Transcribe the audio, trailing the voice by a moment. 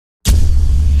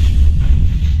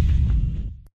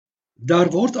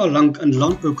Daar word al lank in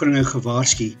landboukringe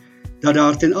gewaarsku dat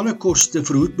daar ten alle koste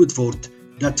verhoed moet word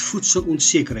dat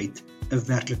voedselonsekerheid 'n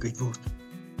werklikheid word.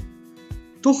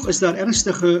 Tog is daar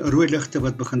ernstige rooi ligte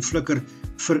wat begin flikker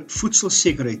vir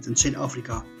voedselsekerheid in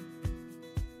Suid-Afrika.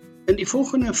 In die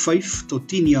volgende 5 tot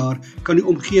 10 jaar kan die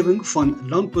omgewing van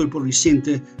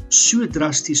landbouprodusente so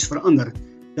drasties verander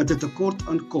dat 'n tekort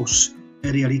aan kos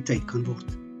 'n realiteit kan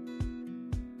word.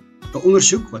 'n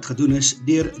Ondersoek wat gedoen is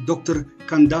deur Dr.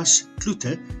 Candace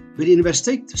Kloete by die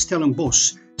Universiteit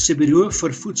Stellenbosch se Bureau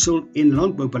vir Voedsel- en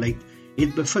Landboubeleid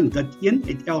het bevind dat 1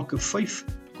 uit elke 5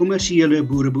 kommersiële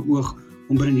boere beoog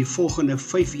om binne die volgende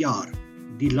 5 jaar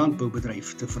die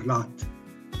landboubedryf te verlaat.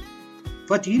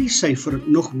 Wat hierdie syfer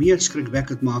nog meer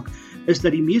skrikwekkend maak, is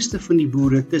dat die meeste van die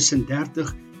boere tussen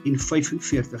 30 en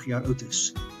 45 jaar oud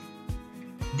is.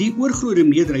 Die oorgrootste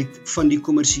meerderheid van die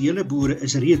kommersiële boere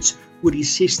is reeds oor die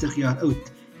 60 jaar oud,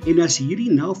 en as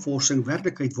hierdie navorsing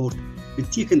werklikheid word,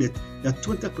 beteken dit dat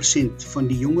 20% van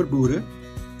die jonger boere,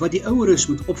 wat die oueres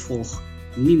moet opvolg,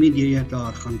 nie meer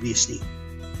daar gaan wees nie.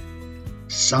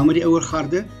 Saam met die ouer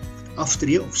garde, wat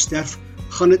aftree of sterf,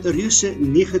 gaan dit 'n reuse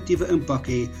negatiewe impak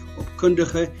hê op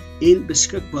kundige en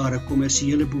beskikbare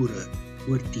kommersiële boere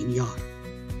oor 10 jaar.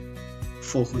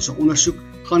 Volgens 'n ondersoek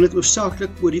gaan dit hoofsaaklik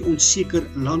oor die onseker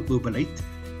landboubeleid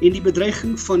en die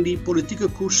bedreiging van die politieke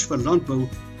koers vir landbou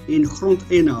en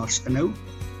grondeienaars inhou.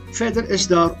 Verder is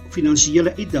daar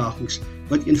finansiële uitdagings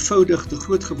wat eenvoudig te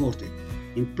groot geword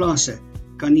het en plase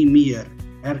kan nie meer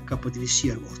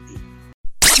herkapitaliseer word nie.